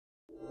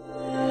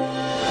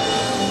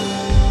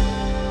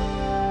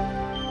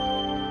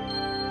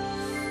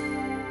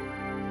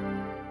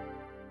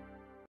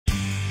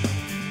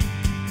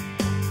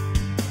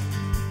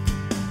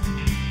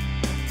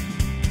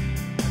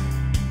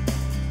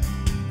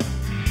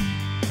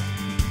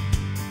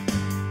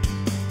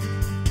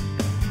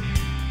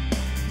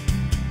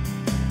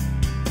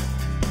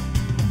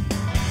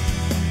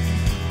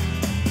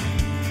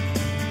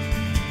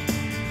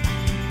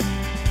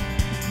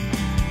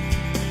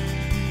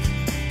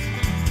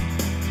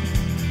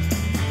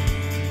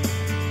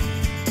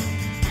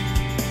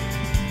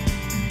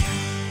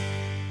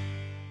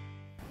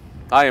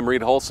Hi, I'm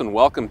Reed Holson.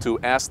 Welcome to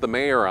Ask the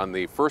Mayor on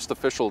the first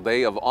official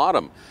day of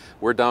autumn.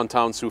 We're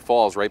downtown Sioux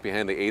Falls, right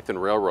behind the 8th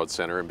and Railroad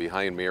Center, and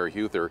behind Mayor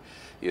Huther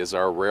is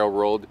our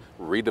railroad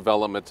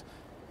redevelopment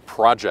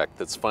project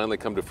that's finally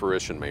come to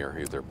fruition, Mayor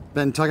Huther.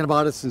 Been talking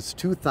about it since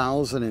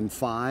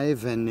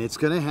 2005, and it's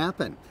going to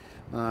happen.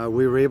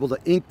 We were able to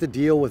ink the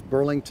deal with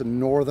Burlington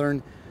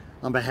Northern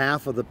on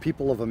behalf of the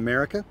people of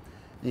America,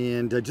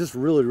 and just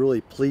really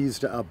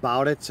pleased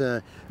about it.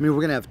 I mean, we're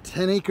going to have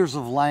 10 acres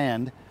of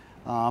land,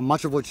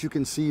 much of what you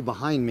can see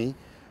behind me,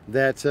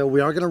 that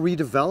we are going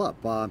to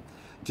redevelop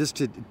just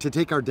to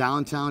take our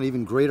downtown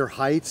even greater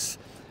heights,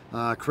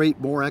 create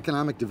more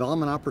economic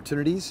development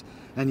opportunities,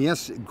 and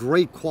yes,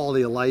 great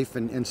quality of life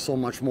and so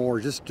much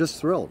more. Just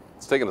thrilled.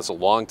 It's taken us a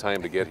long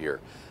time to get here,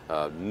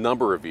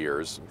 number of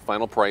years.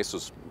 Final price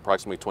was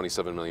approximately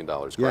 $27 million,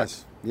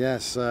 correct?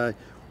 Yes.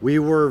 We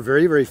were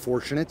very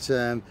fortunate,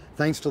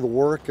 thanks to the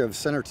work of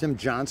Senator Tim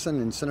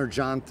Johnson and Senator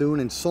John Thune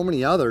and so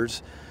many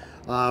others.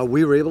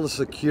 We were able to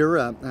secure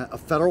a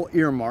federal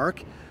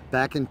earmark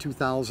back in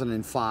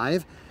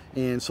 2005,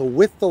 and so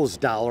with those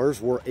dollars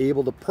we're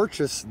able to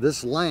purchase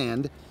this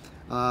land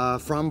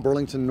from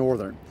Burlington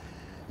Northern.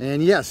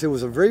 And yes, it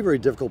was a very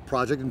difficult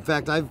project. In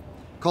fact, I've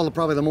called it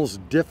probably the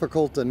most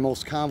difficult and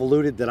most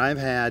convoluted that I've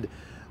had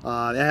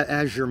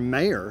as your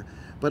mayor,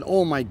 but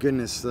oh my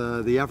goodness,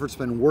 the effort's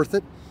been worth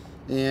it.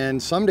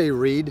 And someday,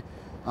 Reed,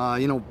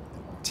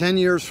 10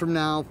 years from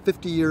now,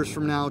 50 years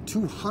from now,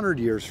 200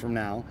 years from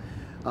now,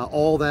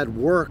 all that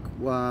work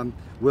will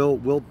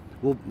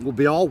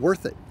be all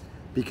worth it,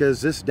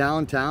 because this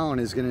downtown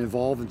is going to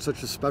evolve in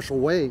such a special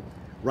way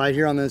right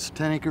here on this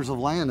 10 acres of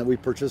land that we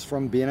purchased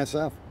from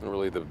BNSF. And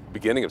really, the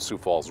beginning of Sioux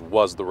Falls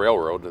was the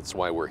railroad. That's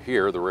why we're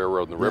here. The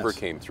railroad and the river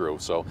came through.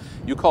 So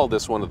you call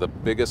this one of the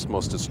biggest,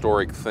 most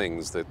historic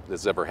things that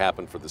has ever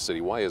happened for the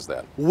city. Why is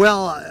that?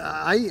 Well,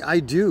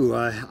 I do.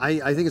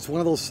 I think it's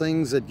one of those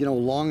things that,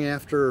 long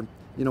after,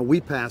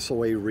 we pass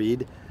away,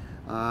 Reed,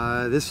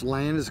 this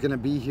land is going to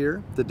be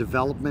here. The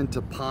development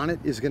upon it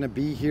is going to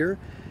be here,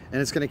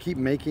 and it's going to keep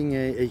making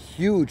a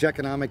huge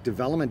economic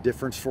development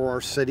difference for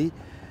our city,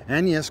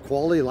 and yes,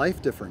 quality of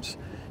life difference.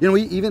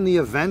 Even the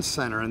event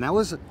center, and that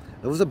was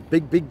a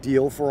big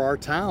deal for our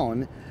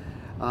town.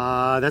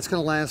 That's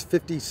going to last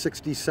 50,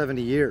 60,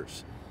 70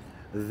 years.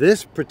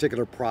 This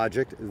particular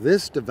project,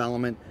 this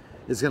development,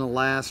 is going to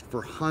last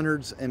for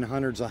hundreds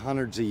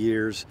of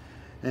years.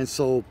 And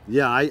so,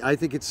 yeah, I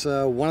think it's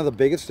one of the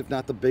biggest, if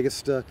not the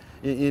biggest,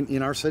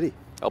 in our city.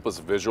 Help us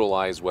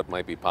visualize what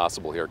might be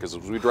possible here, because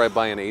as we drive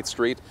by on 8th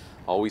Street,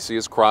 all we see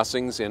is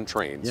crossings and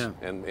trains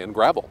and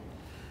gravel.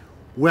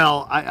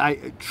 Well,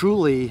 I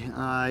truly,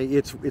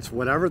 it's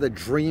whatever the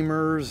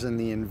dreamers and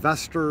the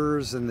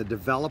investors and the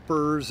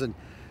developers and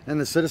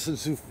the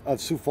citizens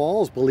of Sioux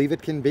Falls believe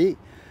it can be.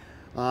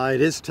 It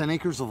is 10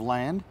 acres of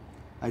land.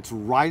 It's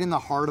right in the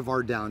heart of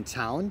our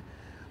downtown.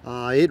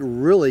 It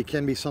really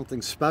can be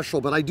something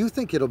special, but I do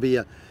think it'll be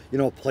a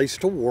place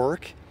to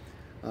work,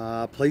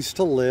 place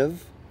to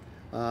live,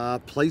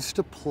 place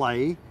to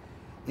play,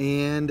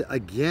 and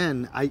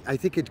again, I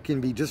think it can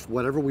be just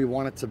whatever we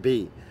want it to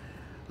be.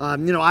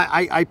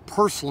 I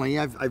personally,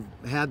 I've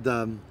had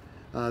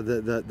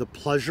the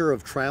pleasure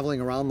of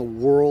traveling around the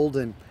world,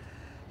 and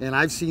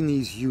I've seen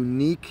these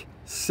unique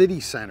city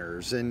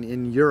centers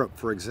in Europe,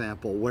 for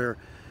example, where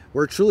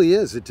it truly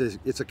is.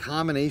 It's a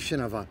combination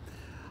of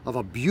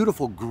a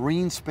beautiful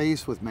green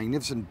space with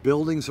magnificent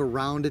buildings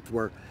around it,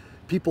 where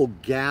people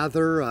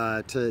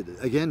gather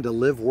to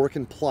live, work,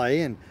 and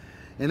play, and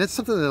that's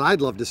something that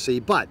I'd love to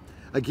see. But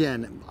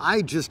again,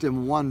 I just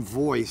am one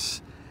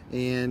voice,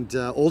 and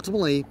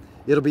ultimately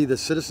it'll be the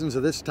citizens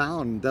of this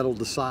town that'll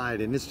decide,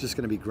 and it's just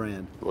going to be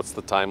grand. What's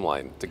the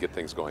timeline to get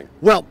things going?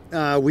 Well,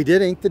 we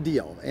did ink the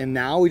deal, and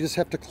now we just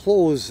have to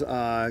close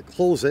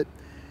it,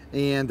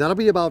 and that'll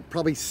be about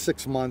probably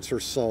 6 months or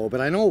so. But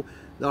I know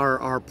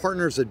our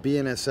partners at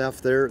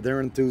BNSF,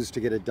 they're enthused to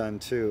get it done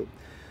too.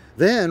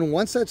 Then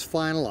once that's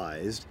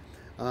finalized,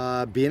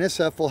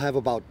 BNSF will have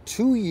about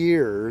 2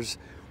 years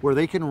where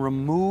they can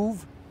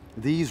remove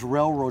these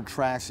railroad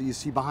tracks that you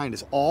see behind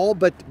us, all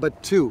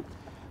but two,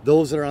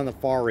 those that are on the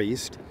far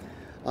east.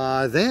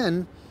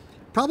 Then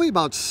probably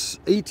about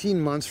 18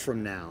 months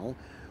from now,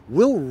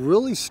 we'll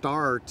really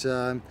start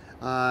to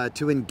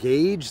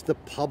engage the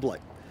public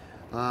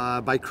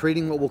by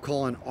creating what we'll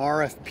call an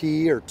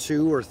RFP or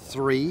 2 or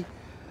 3.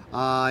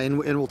 And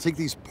we'll take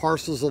these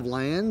parcels of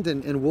land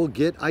and we'll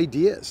get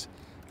ideas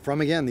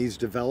from, again, these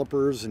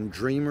developers and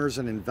dreamers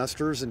and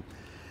investors, and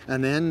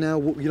then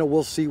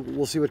we'll see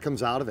what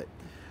comes out of it.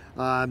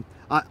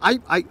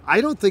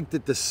 I don't think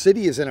that the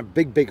city is in a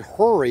big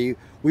hurry.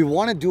 We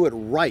want to do it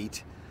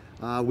right.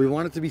 We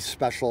want it to be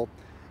special,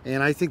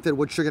 and I think that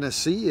what you're going to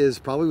see is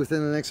probably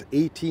within the next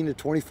 18 to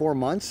 24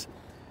 months,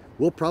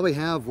 we'll probably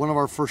have one of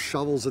our first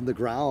shovels in the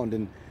ground,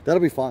 and that'll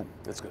be fun.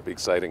 It's going to be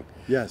exciting.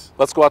 Yes.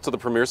 Let's go out to the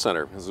Premier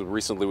Center, because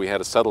recently we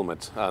had a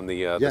settlement on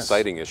the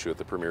siting issue at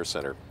the Premier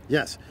Center.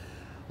 Yes.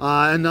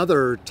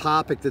 Another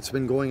topic that's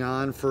been going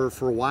on for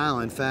a while.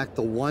 In fact,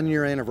 the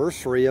 1-year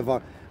anniversary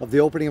of the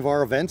opening of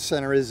our event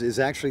center is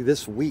actually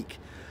this week.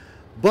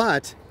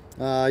 But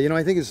you know,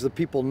 I think as the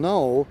people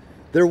know,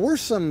 there were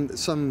some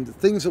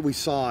things that we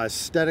saw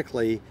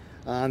aesthetically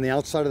on the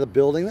outside of the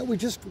building that we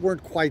just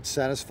weren't quite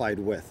satisfied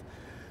with.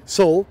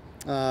 So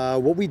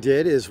what we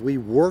did is we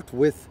worked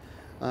with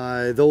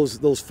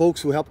those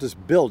folks who helped us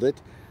build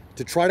it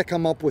to try to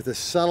come up with a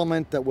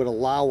settlement that would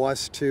allow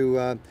us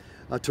to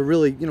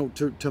really, you know,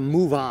 to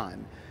move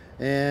on.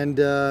 And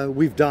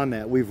we've done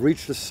that. We've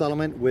reached a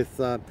settlement with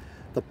the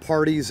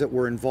parties that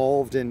were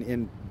involved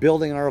in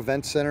building our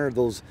event center,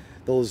 those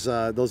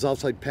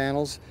outside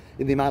panels,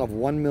 in the amount of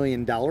 $1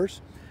 million.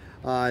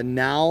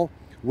 Now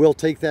we'll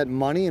take that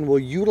money and we'll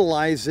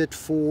utilize it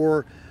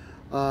for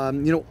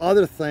you know,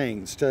 other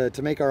things to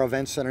make our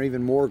event center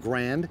even more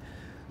grand.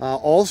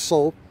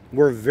 Also,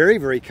 we're very,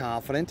 very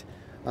confident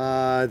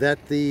that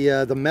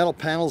the metal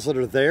panels that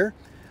are there,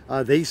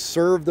 they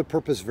serve the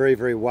purpose very,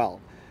 very well.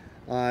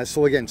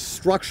 So again,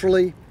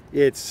 structurally,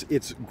 it's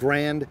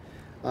grand.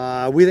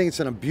 We think it's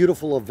in a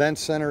beautiful event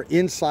center,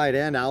 inside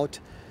and out.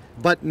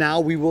 But now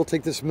we will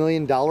take this $1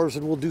 million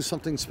and we'll do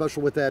something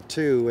special with that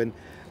too.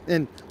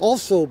 And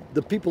also,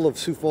 the people of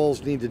Sioux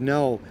Falls need to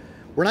know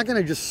we're not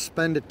going to just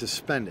spend it to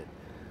spend it.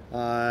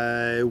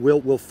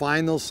 We'll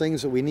find those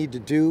things that we need to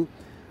do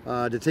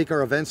to take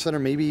our event center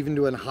maybe even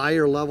to a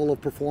higher level of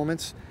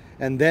performance,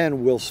 and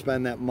then we'll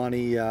spend that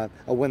money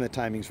when the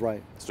timing's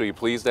right. So you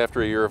pleased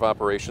after a year of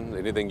operation?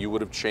 Anything you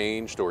would have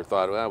changed or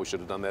thought, well, we should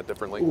have done that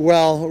differently?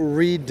 Well,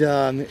 Reed,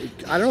 I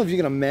don't know if you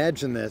can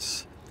imagine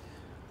this.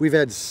 We've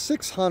had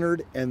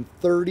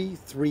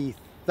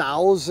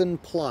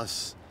 633,000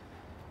 plus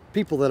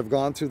people that have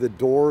gone through the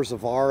doors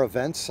of our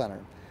event center.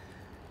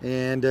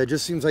 And it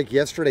just seems like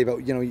yesterday,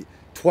 but you know,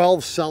 12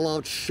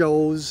 sellout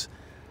shows,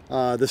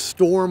 the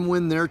Storm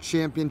win their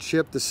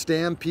championship, the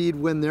Stampede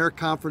win their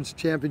conference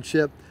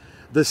championship,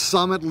 the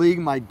Summit League,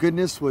 my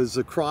goodness, was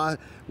you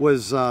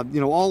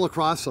know, all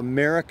across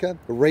America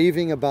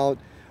raving about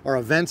our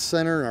event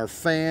center and our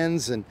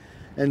fans and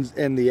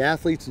the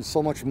athletes and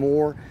so much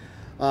more.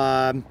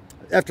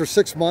 After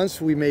 6 months,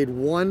 we made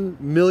 $1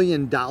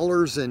 million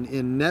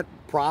in net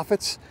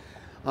profits.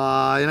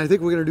 And I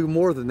think we're going to do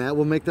more than that.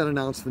 We'll make that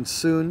announcement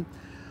soon.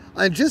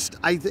 And just,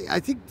 I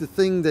think the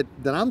thing that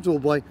I'm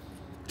thrilled by,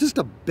 just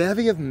a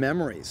bevy of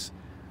memories.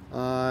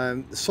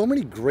 So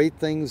many great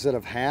things that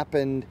have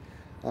happened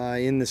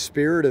in the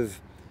spirit of,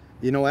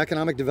 you know,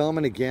 economic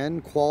development again,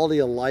 quality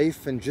of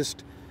life, and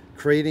just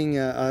creating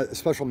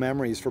special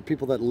memories for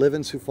people that live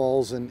in Sioux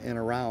Falls and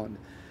around.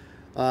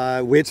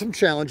 We had some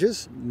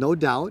challenges, no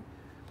doubt.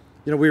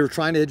 You know, we were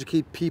trying to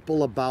educate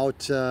people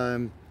about,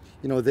 you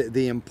know,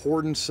 the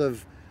importance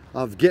of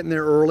getting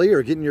there early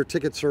or getting your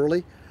tickets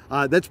early.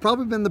 That's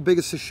probably been the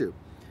biggest issue.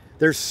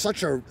 There's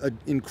such an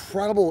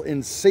incredible,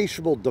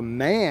 insatiable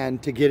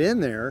demand to get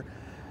in there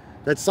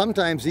that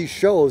sometimes these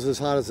shows, as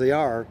hot as they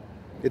are,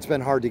 it's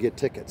been hard to get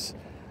tickets.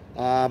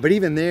 But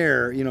even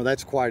there, you know,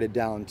 that's quieted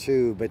down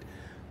too.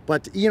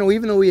 But you know,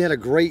 even though we had a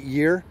great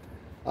year,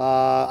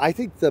 I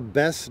think the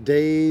best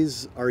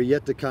days are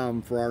yet to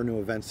come for our new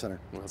event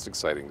center. Well, that's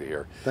exciting to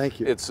hear. Thank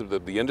you. It's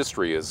the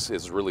industry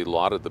is really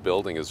lauded the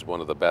building as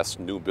one of the best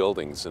new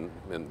buildings in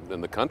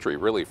the country,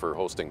 really, for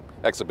hosting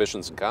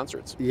exhibitions and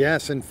concerts.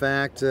 Yes, in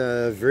fact,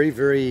 very,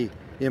 very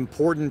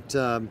important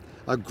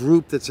a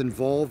group that's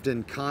involved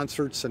in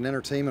concerts and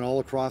entertainment all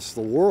across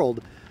the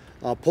world,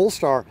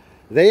 Polestar.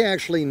 They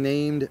actually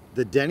named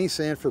the Denny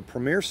Sanford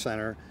Premier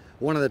Center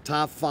one of the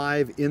top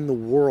 5 in the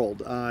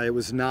world. It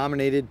was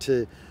nominated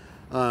to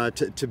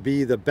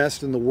be the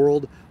best in the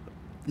world.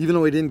 Even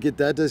though we didn't get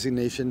that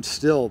designation,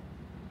 still,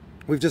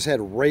 we've just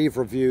had rave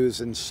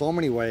reviews in so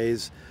many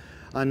ways,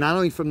 not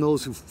only from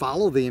those who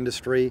follow the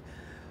industry,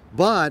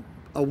 but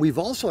we've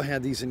also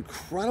had these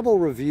incredible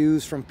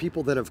reviews from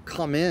people that have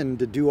come in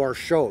to do our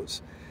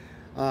shows.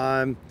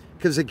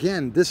 Because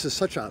again, this is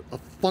such a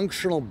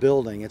functional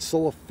building. It's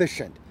so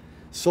efficient,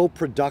 so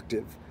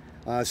productive,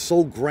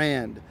 so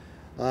grand.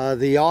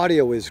 The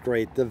audio is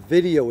great, the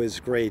video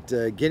is great,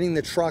 getting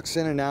the trucks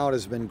in and out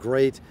has been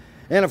great,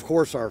 and of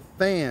course our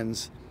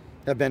fans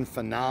have been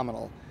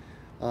phenomenal.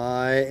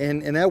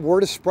 And that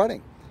word is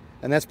spreading,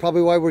 and that's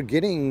probably why we're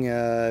getting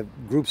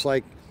groups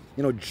like,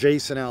 you know,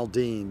 Jason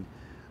Aldean,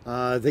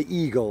 the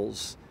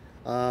Eagles,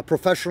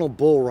 professional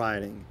bull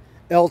riding,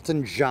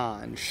 Elton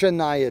John,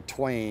 Shania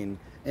Twain,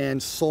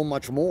 and so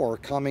much more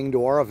coming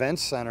to our event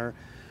center.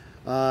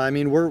 I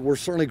mean, we're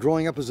certainly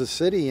growing up as a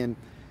city, and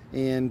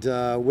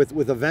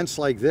with events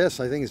like this,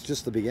 I think it's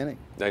just the beginning.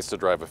 Nice to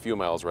drive a few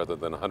miles rather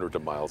than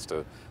 100 miles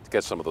to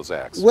catch some of those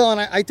acts. Well,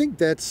 and I think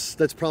that's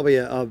probably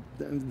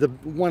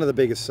one of the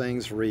biggest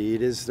things,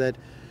 Reed, is that,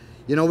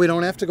 you know, we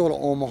don't have to go to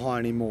Omaha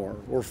anymore,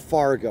 or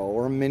Fargo,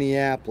 or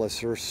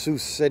Minneapolis, or Sioux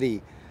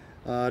City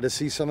to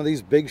see some of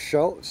these big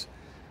shows.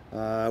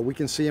 We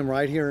can see them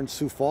right here in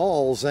Sioux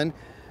Falls, and,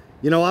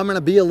 you know, I'm going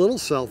to be a little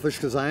selfish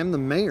because I am the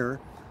mayor,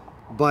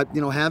 but,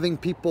 you know, having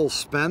people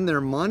spend their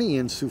money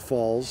in Sioux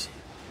Falls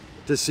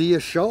to see a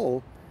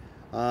show,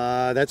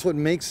 that's what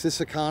makes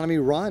this economy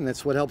run.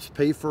 That's what helps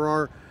pay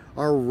for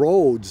our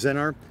roads and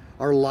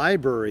our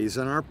libraries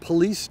and our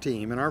police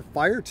team and our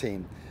fire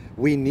team.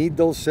 we need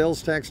those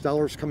sales tax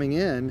dollars coming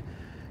in,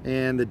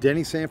 and the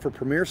Denny Sanford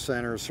Premier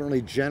Center is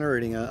certainly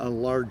generating a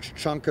large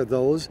chunk of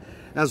those,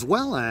 as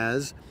well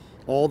as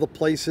all the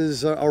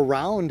places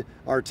around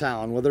our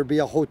town, whether it be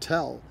a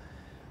hotel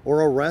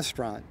or a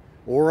restaurant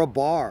or a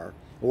bar,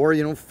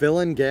 or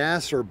filling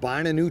gas or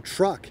buying a new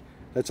truck.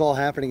 That's all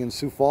happening in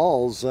Sioux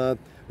Falls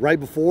right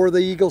before the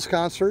Eagles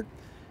concert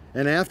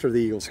and after the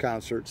Eagles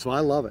concert. So I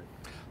love it.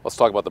 Let's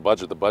talk about the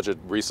budget. The budget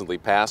recently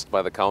passed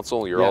by the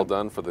council. You're all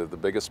done for the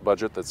biggest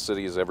budget that the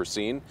city has ever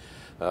seen,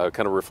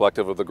 kind of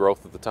reflective of the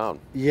growth of the town.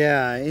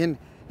 Yeah, and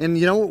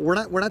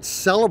we're not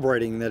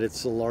celebrating that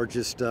it's the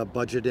largest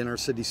budget in our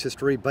city's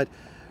history, but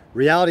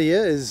reality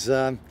is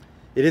it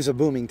is a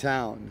booming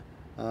town.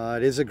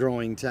 It is a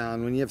growing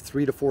town. When you have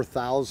 3,000 to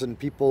 4,000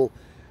 people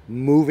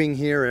moving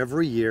here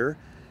every year,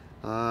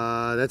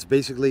 that's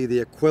basically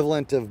the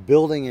equivalent of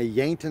building a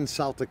Yankton,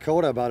 South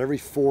Dakota about every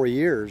 4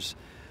 years.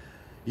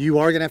 You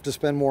are going to have to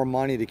spend more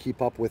money to keep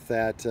up with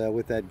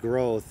that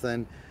growth,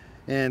 and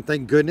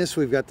thank goodness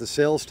we've got the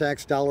sales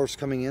tax dollars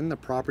coming in, the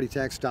property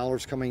tax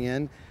dollars coming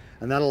in,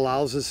 and that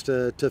allows us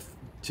to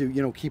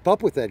keep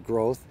up with that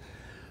growth.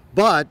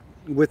 But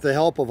with the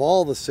help of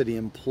all the city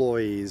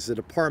employees, the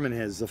department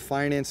heads, the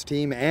finance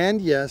team,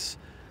 and yes,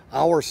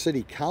 our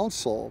city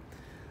council,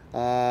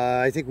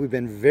 I think we've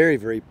been very,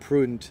 very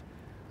prudent,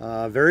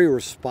 very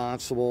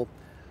responsible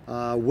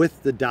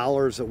with the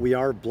dollars that we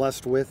are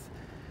blessed with,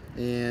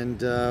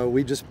 and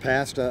we just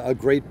passed a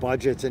great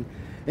budget. And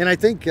I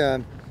think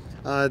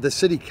the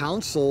city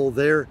council,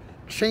 their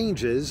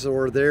changes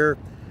or their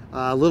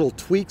little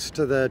tweaks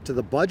to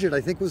the budget,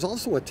 I think was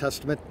also a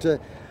testament to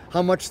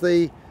how much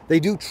they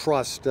do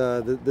trust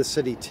the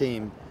city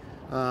team,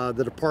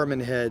 the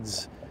department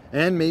heads,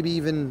 and maybe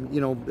even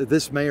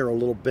this mayor a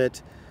little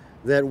bit,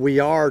 that we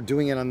are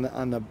doing it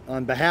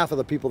on behalf of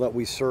the people that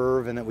we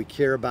serve and that we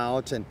care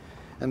about, and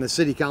the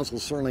city council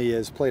certainly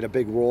has played a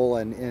big role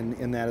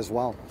in that as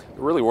well.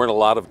 There really weren't a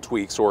lot of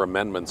tweaks or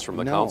amendments from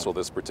the council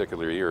this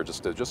particular year,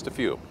 just a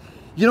few.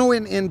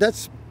 And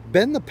that's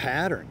been the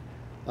pattern,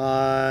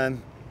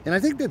 and I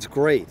think that's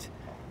great.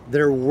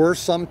 There were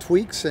some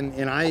tweaks,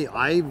 and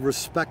I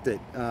respect it.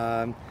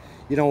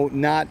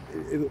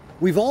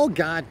 We've all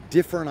got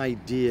different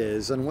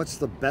ideas on what's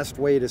the best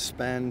way to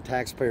spend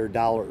taxpayer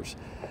dollars.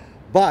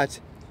 But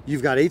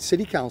you've got 8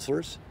 city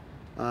councilors.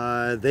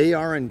 They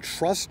are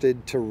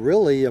entrusted to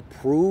really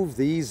approve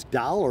these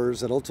dollars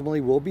that ultimately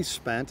will be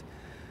spent.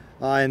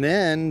 And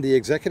then the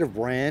executive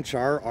branch,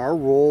 our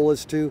role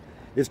is to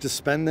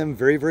spend them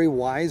very, very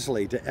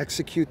wisely, to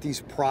execute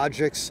these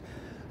projects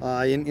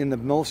in the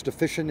most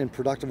efficient and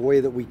productive way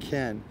that we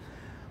can.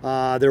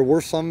 There were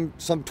some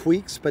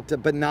tweaks,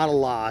 but not a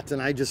lot. And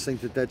I just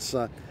think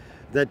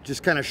that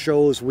just kind of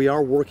shows we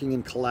are working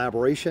in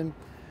collaboration,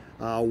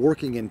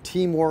 working in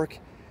teamwork,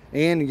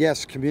 and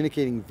yes,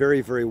 communicating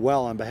very, very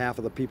well on behalf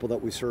of the people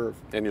that we serve.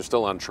 And you're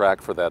still on track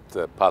for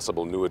that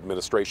possible new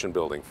administration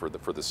building for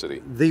the city.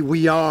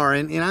 We are,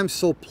 and I'm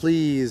so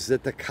pleased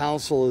that the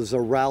council has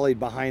rallied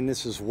behind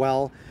this as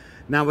well.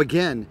 Now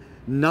again,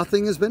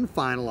 nothing has been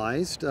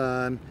finalized,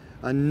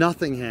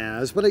 nothing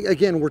has, but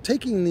again, we're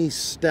taking these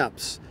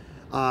steps,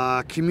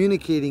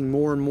 communicating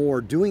more and more,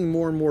 doing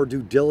more and more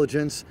due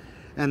diligence,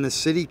 and the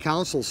city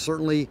council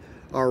certainly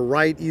are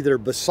right either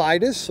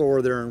beside us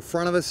or they're in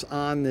front of us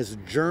on this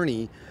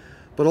journey.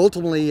 But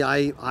ultimately,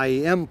 I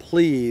am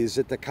pleased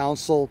that the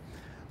council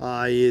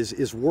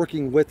is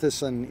working with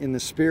us in the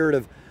spirit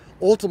of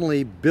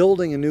ultimately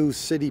building a new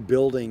city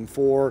building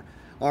for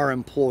our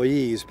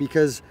employees.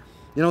 Because,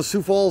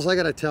 Sioux Falls, I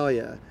got to tell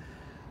you,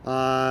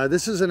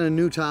 this isn't a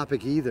new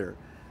topic either.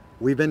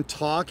 We've been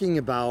talking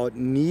about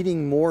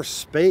needing more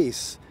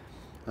space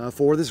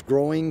for this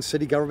growing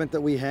city government that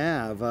we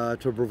have,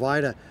 to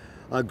provide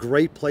a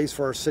great place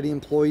for our city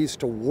employees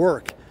to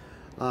work,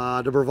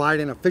 to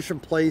provide an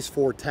efficient place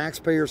for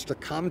taxpayers to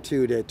come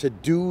to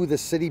do the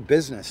city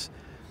business.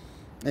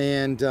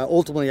 And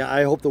ultimately,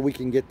 I hope that we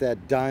can get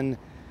that done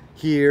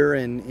here,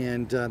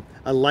 and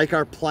I like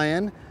our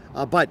plan,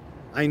 but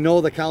I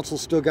know the council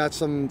still got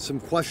some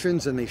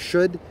questions, and they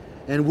should,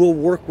 and we'll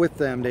work with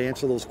them to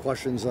answer those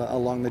questions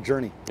along the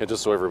journey. And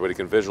just so everybody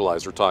can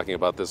visualize, we're talking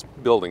about this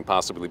building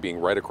possibly being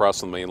right across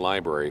from the main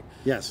library,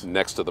 yes,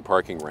 next to the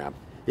parking ramp.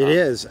 It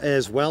is,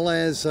 as well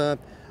as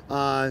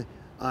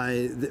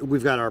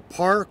we've got our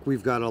park,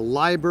 we've got a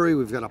library,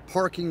 we've got a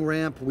parking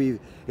ramp.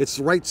 It's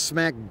right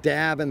smack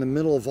dab in the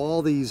middle of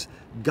all these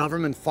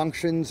government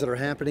functions that are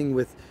happening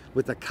with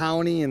the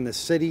county and the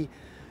city.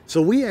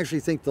 So we actually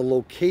think the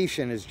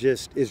location is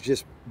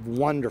just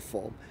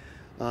wonderful.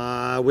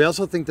 We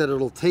also think that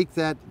it'll take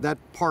that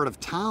part of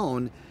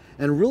town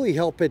and really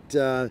help it,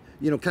 kind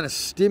of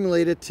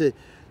stimulate it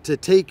to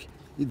take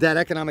that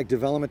economic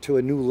development to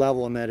a new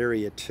level in that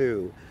area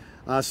too.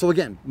 So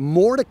again,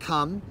 more to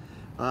come.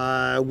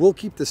 We'll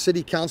keep the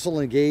city council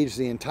engaged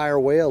the entire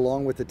way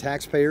along with the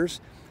taxpayers,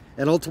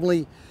 and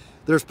ultimately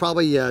there's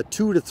probably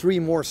 2 to 3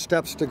 more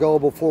steps to go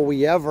before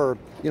we ever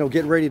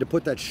get ready to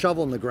put that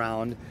shovel in the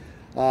ground.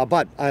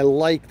 But I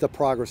like the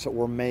progress that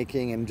we're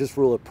making, and just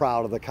really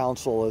proud of the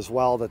council as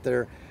well, that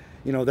they're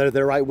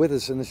they're right with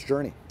us in this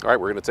journey. All right,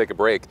 we're going to take a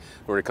break.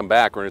 We're going to come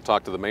back. We're going to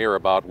talk to the mayor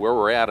about where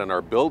we're at on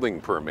our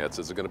building permits.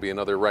 Is it going to be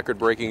another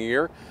record-breaking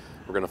year?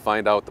 We're going to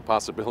find out the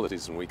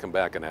possibilities when we come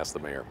back and ask the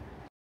mayor.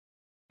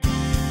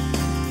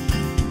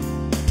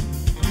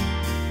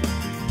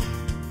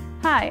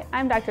 Hi,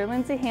 I'm Dr.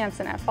 Lindsay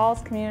Hansen at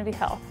Falls Community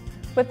Health.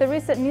 With the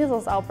recent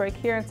measles outbreak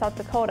here in South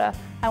Dakota,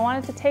 I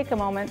wanted to take a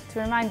moment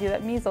to remind you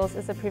that measles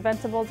is a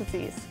preventable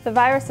disease. The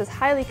virus is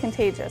highly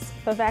contagious,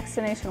 but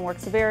vaccination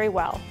works very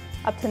well,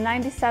 up to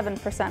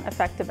 97%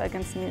 effective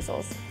against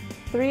measles.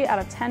 3 out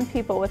of 10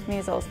 people with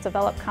measles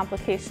develop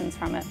complications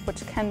from it,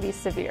 which can be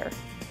severe.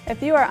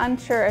 If you are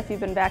unsure if you've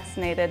been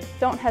vaccinated,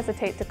 don't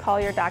hesitate to call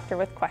your doctor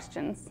with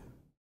questions.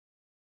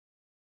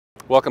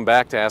 Welcome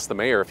back to Ask the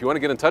Mayor. If you want to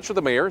get in touch with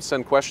the mayor,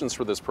 send questions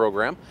for this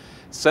program,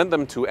 send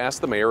them to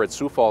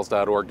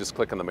askthemayor@siouxfalls.org. Just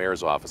click on the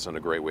mayor's office, and a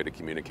great way to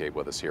communicate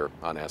with us here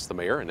on Ask the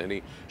Mayor and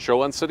any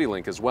show on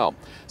CityLink as well.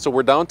 So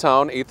we're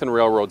downtown. 8th and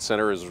Railroad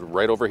Center is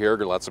right over here.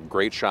 Lots of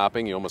great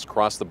shopping. You almost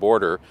cross the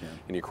border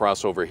and you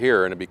cross over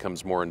here and it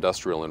becomes more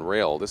industrial and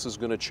rail. This is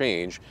going to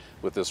change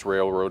with this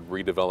railroad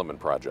redevelopment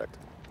project.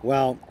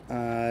 Well,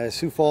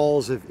 Sioux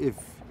Falls, if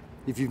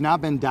you've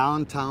not been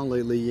downtown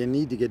lately, you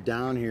need to get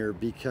down here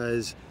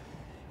because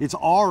it's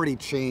already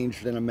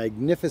changed in a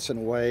magnificent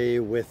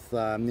way with,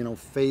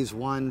 phase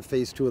 1,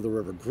 phase 2 of the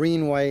River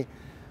Greenway.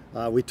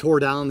 We tore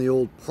down the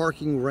old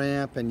parking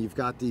ramp, and you've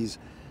got these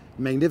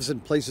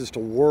magnificent places to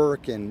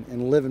work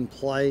and live and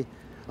play.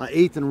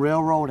 8th and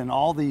Railroad and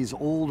all these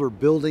older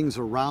buildings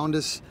around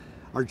us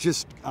are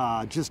just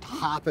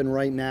hopping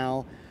right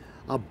now.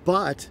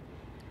 But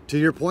to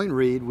your point,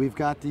 Reed, we've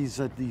got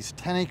these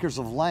 10 acres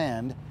of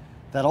land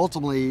that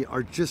ultimately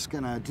are just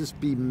gonna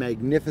be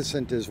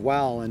magnificent as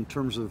well in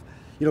terms of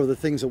the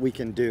things that we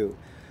can do.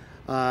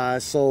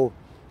 So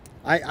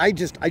I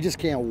just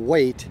can't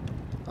wait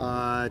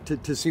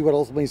to see what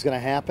ultimately is going to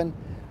happen.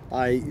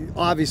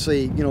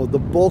 Obviously, the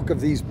bulk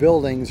of these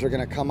buildings are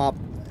going to come up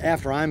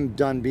after I'm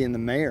done being the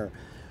mayor,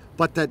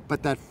 but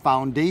that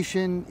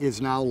foundation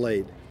is now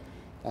laid.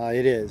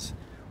 It is.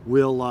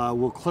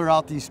 We'll clear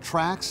out these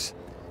tracks,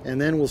 and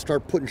then we'll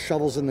start putting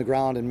shovels in the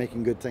ground and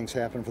making good things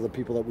happen for the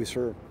people that we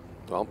serve.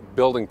 Well,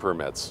 building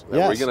permits.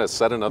 Yes. Are we going to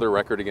set another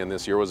record again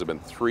this year? Was it been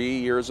 3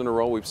 years in a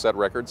row we've set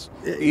records?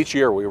 Each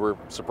year we were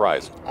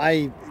surprised.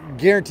 I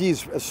guarantee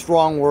is a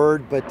strong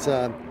word, but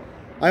I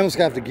almost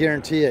have to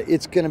guarantee it.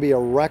 It's going to be a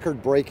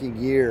record-breaking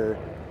year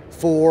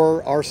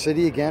for our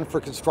city again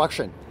for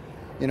construction.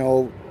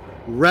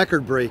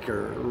 Record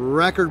breaker,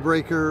 record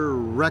breaker,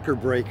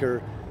 record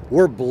breaker.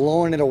 We're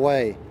blowing it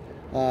away.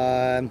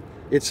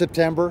 It's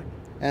September.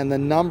 And the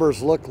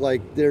numbers look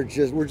like we're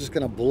just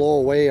going to blow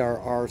away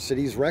our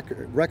city's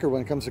record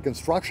when it comes to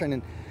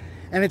construction,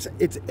 and it's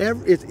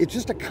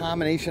just a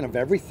combination of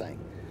everything.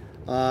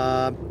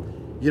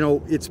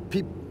 It's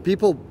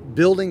people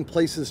building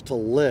places to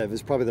live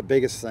is probably the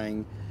biggest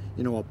thing.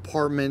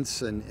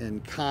 Apartments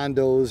and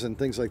condos and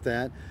things like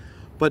that.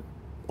 But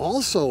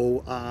also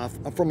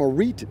from a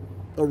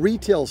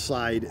retail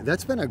side,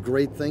 that's been a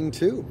great thing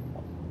too.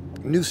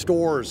 New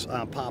stores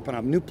popping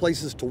up, new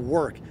places to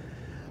work.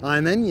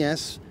 And then,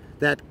 yes,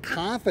 that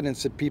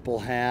confidence that people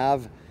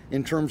have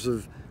in terms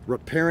of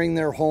repairing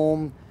their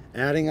home,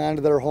 adding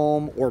onto their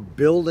home, or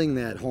building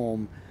that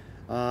home,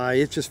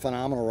 it's just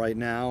phenomenal right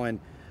now. And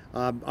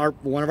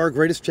one of our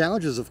greatest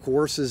challenges, of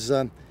course, is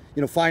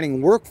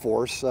finding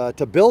workforce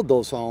to build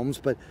those homes.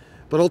 But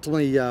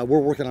ultimately, we're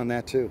working on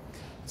that too.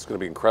 It's going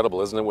to be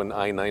incredible, isn't it, when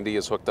I-90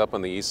 is hooked up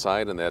on the east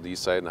side and that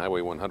east side and Highway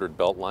 100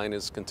 belt line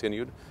is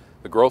continued?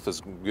 The growth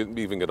is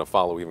even going to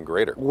follow even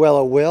greater. Well,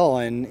 it will,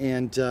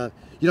 and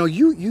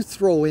you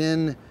throw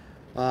in,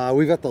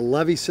 we've got the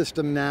levee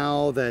system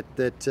now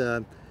that's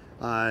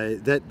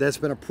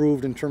been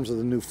approved in terms of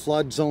the new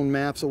flood zone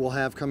maps that we'll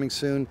have coming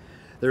soon.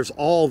 There's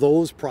all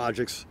those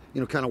projects,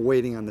 kind of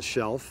waiting on the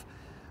shelf.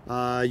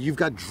 You've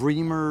got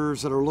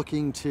dreamers that are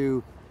looking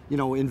to,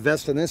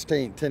 invest in this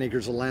 10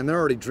 acres of land. They're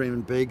already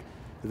dreaming big.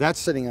 That's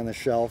sitting on the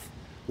shelf.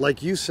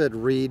 Like you said,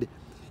 Reed.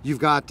 You've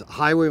got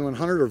Highway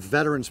 100 or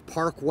Veterans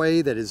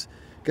Parkway that is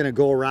going to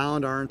go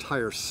around our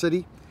entire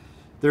city.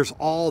 There's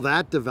all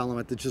that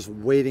development that's just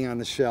waiting on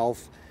the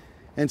shelf.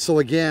 And so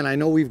again, I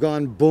know we've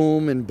gone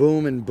boom and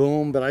boom and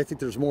boom, but I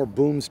think there's more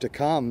booms to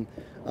come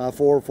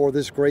for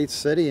this great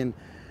city. And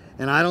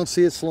I don't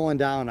see it slowing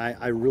down.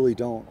 I really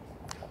don't.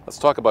 Let's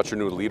talk about your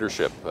new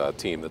leadership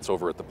team that's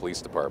over at the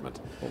police department.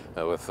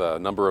 With a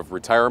number of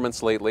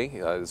retirements lately,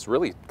 it's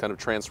really kind of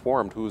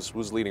transformed who's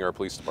leading our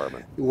police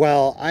department.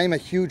 Well, I'm a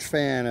huge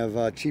fan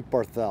of Chief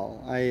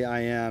Barthel. I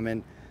am,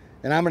 and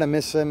I'm going to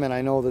miss him, and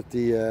I know that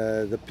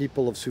the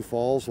people of Sioux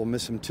Falls will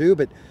miss him too.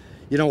 But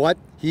you know what?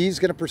 He's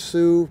going to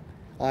pursue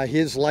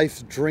his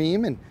life's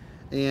dream,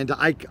 and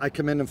I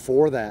commend him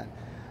for that.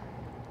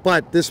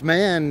 But this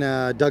man,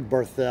 Doug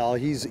Barthel,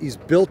 he's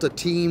built a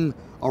team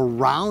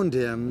around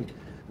him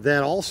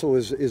that also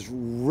is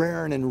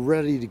raring and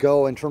ready to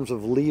go in terms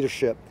of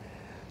leadership.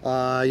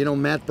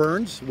 Matt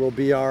Burns will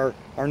be our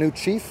new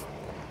chief.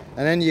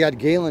 And then you got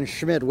Galen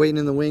Schmidt waiting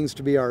in the wings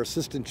to be our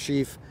assistant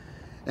chief.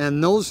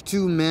 And those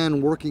two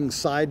men working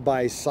side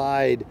by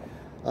side,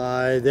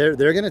 they're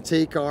going to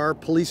take our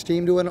police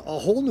team to a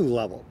whole new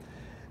level.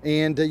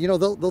 And you know,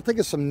 they'll think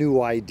of some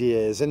new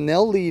ideas, and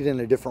they'll lead in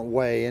a different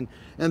way, and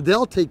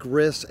they'll take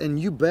risks, and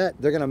you bet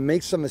they're going to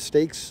make some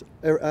mistakes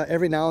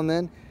every now and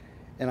then,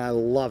 and I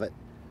love it.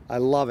 I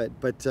love it.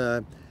 But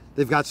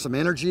they've got some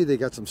energy, they've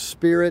got some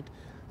spirit,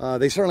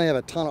 they certainly have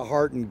a ton of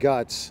heart and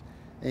guts,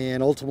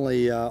 and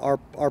ultimately our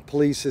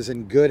police is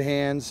in good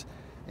hands.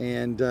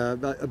 And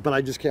but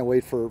I just can't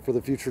wait for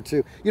the future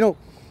too. You know,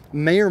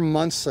 Mayor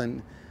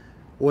Munson,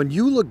 when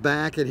you look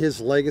back at his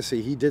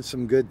legacy, he did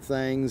some good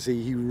things.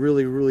 He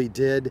really, really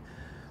did.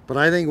 But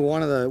I think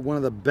one of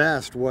the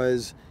best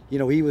was, you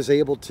know, he was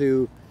able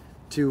to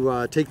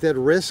take that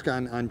risk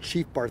on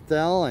Chief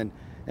Barthel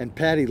and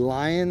Patty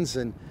Lyons,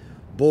 and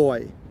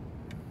boy,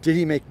 did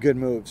he make good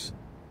moves.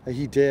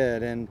 He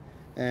did, and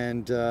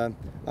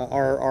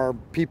our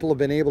people have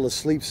been able to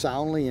sleep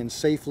soundly and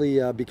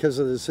safely because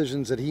of the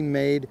decisions that he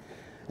made.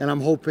 And I'm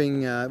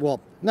hoping,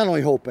 well, not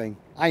only hoping,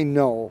 I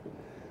know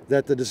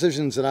that the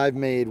decisions that I've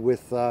made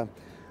with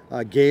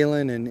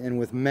Galen and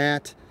with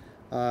Matt,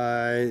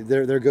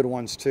 they're good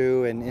ones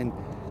too. And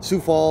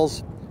Sioux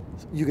Falls,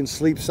 you can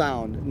sleep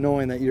sound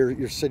knowing that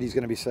your city's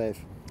going to be safe.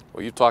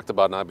 Well, you talked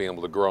about not being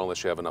able to grow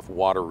unless you have enough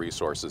water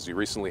resources. You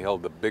recently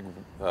held the big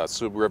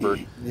Sioux River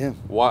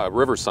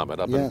River Summit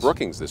up in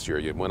Brookings this year.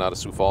 You went out of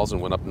Sioux Falls and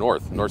went up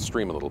north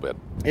stream a little bit.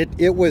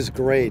 It was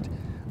great.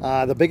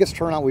 The biggest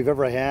turnout we've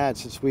ever had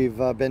since we've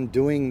been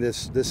doing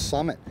this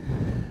summit.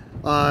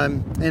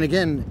 And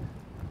again,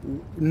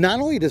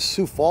 not only does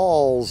Sioux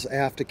Falls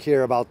have to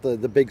care about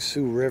the big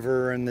Sioux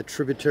River and the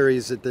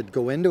tributaries that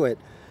go into it,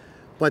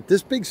 but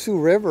this big Sioux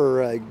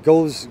River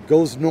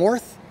goes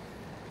north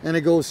and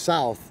it goes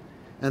south.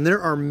 And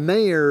there are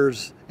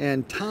mayors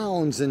and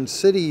towns and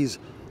cities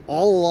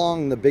all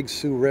along the big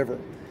Sioux River.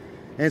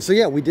 And so,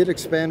 yeah, we did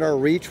expand our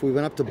reach. We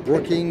went up to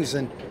Brookings,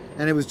 and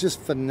it was just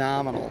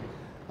phenomenal.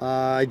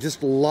 I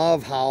just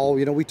love how,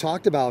 you know, we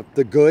talked about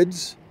the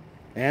goods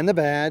and the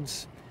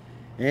bads,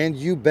 and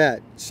you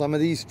bet some of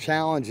these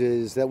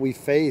challenges that we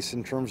face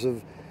in terms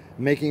of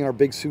making our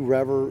big Sioux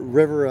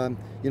River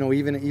you know,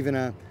 even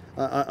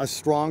a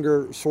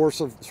stronger source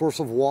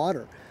of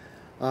water.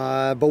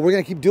 But we're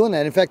going to keep doing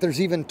that. In fact, there's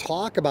even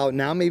talk about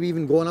now maybe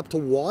even going up to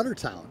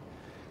Watertown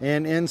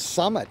and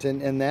Summit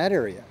in that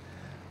area.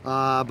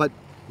 But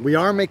we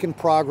are making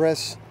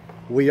progress.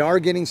 We are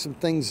getting some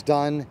things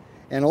done.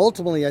 And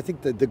ultimately, I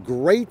think that the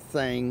great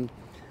thing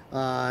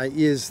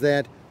is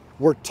that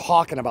we're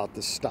talking about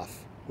this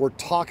stuff. We're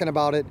talking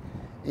about it.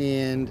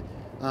 And,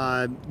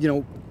 you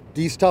know,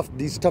 these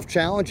tough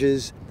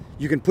challenges,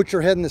 you can put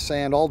your head in the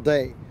sand all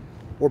day.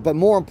 But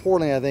more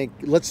importantly, I think,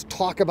 let's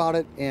talk about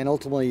it and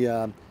ultimately,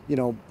 you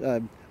know,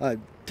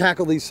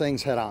 tackle these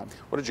things head on.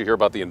 What did you hear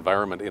about the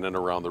environment in and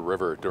around the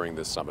river during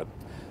this summit?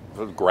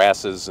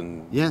 Grasses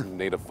and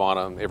native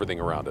fauna,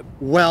 everything around it.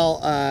 Well,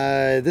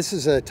 this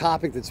is a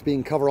topic that's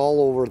being covered all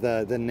over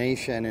the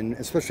nation, and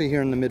especially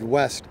here in the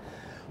Midwest.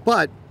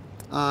 But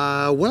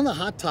one of the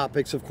hot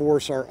topics, of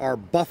course, are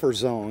buffer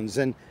zones,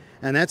 and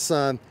that's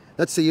the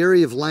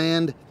area of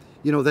land,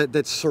 you know,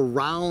 that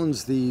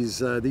surrounds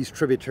these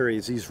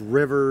tributaries, these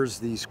rivers,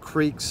 these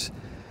creeks.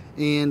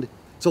 And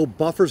so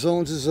buffer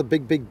zones is a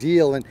big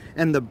deal.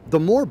 And the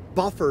more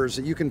buffers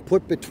that you can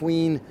put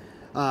between,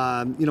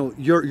 you know,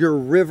 your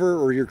river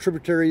or your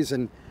tributaries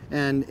and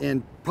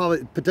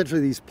probably potentially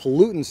these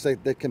pollutants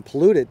that can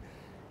pollute it,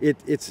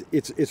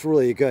 it's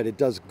really good. It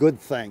does good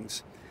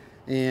things.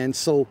 And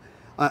so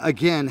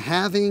again,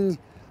 having,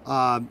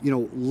 you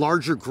know,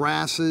 larger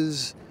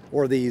grasses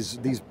or these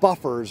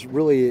buffers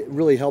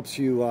really helps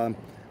you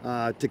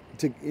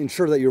to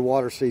ensure that your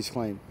water stays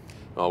clean.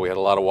 Well, we had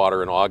a lot of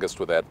water in August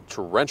with that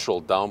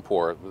torrential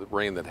downpour,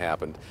 rain that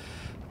happened.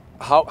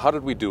 How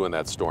did we do in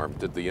that storm?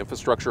 Did the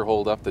infrastructure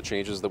hold up the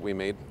changes that we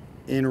made?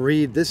 And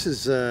Reed, this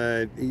is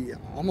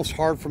almost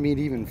hard for me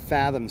to even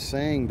fathom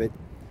saying, but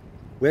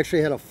we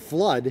actually had a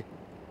flood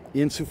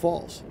in Sioux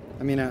Falls.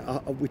 I mean,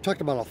 we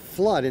talked about a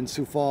flood in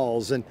Sioux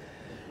Falls, and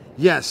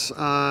yes,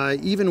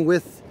 even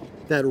with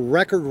that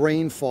record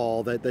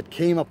rainfall that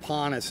came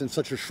upon us in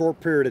such a short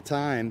period of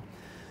time,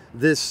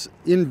 this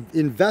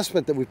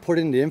investment that we put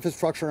into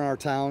infrastructure in our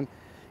town,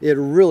 it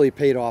really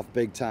paid off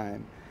big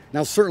time.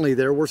 Now, certainly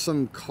there were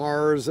some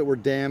cars that were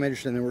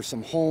damaged and there were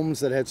some homes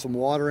that had some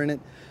water in it,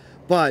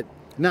 but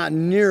not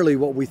nearly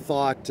what we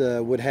thought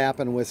would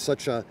happen with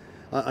such a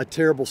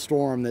terrible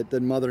storm that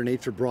Mother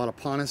Nature brought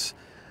upon us.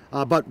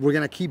 But we're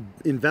going to keep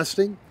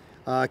investing,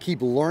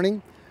 keep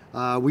learning.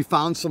 We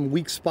found some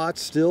weak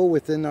spots still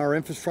within our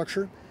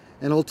infrastructure,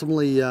 and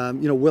ultimately, you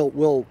know,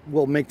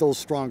 we'll make those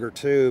stronger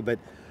too.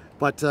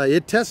 But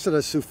it tested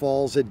us, Sioux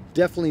Falls. It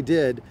definitely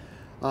did.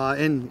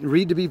 And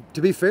Reed,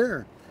 to be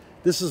fair,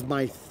 this is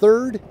my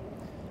third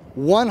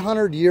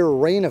 100-year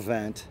rain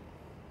event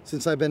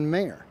since I've been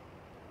mayor.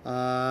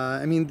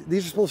 I mean,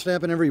 these are supposed to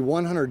happen every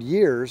 100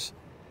 years,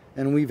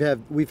 and we've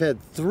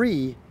had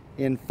 3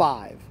 in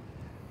 5.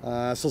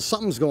 So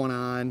something's going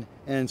on,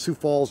 and Sioux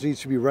Falls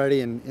needs to be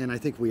ready, and I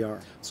think we are.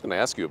 I was going to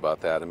ask you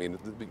about that. I mean,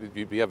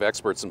 you have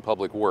experts in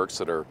public works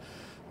that are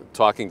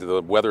talking to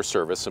the Weather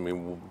Service. I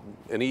mean,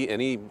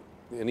 any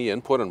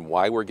input on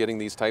why we're getting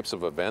these types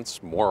of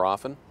events more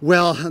often?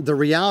 Well, the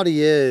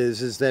reality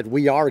is that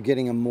we are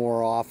getting them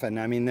more often.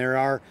 I mean, there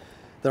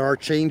are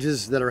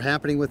changes that are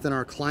happening within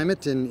our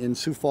climate in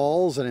Sioux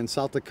Falls and in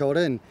South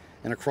Dakota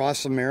and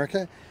across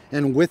America.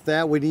 And with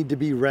that, we need to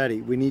be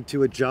ready. We need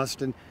to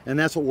adjust, and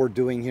that's what we're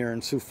doing here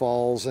in Sioux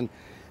Falls. And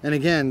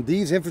again,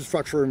 these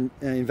infrastructure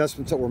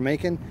investments that we're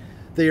making,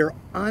 they are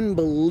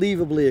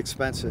unbelievably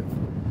expensive.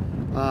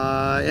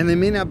 And they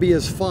may not be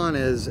as fun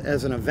as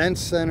an event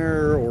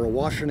center or a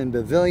Washington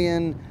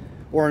Pavilion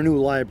or a new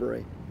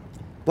library,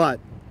 but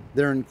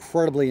they're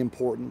incredibly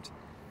important.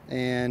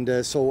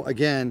 And so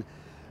again,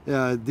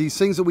 these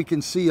things that we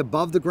can see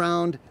above the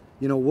ground,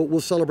 you know, we'll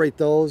celebrate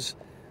those.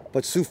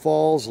 But Sioux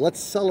Falls,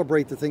 let's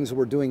celebrate the things that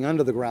we're doing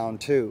under the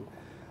ground too.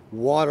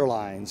 Water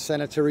lines,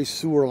 sanitary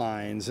sewer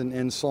lines,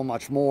 and so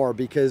much more,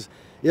 because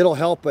it'll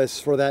help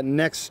us for that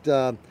next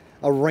a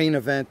rain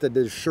event that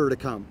is sure to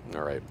come.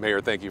 All right.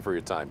 Mayor, thank you for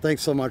your time.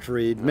 Thanks so much,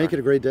 Reed. Make it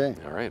a great day.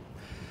 All right.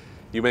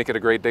 You make it a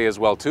great day as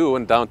well, too.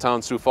 In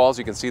downtown Sioux Falls,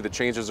 you can see the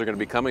changes are going to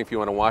be coming if you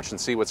want to watch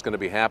and see what's going to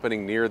be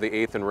happening near the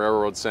 8th and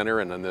Railroad Center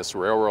and in this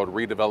railroad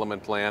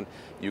redevelopment plan.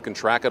 You can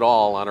track it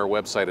all on our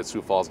website at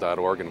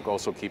siouxfalls.org, and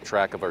also keep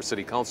track of our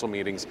city council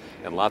meetings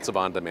and lots of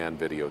on-demand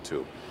video,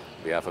 too.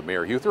 On behalf of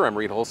Mayor Huether, I'm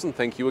Reed Holson.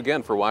 Thank you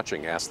again for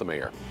watching Ask the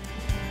Mayor.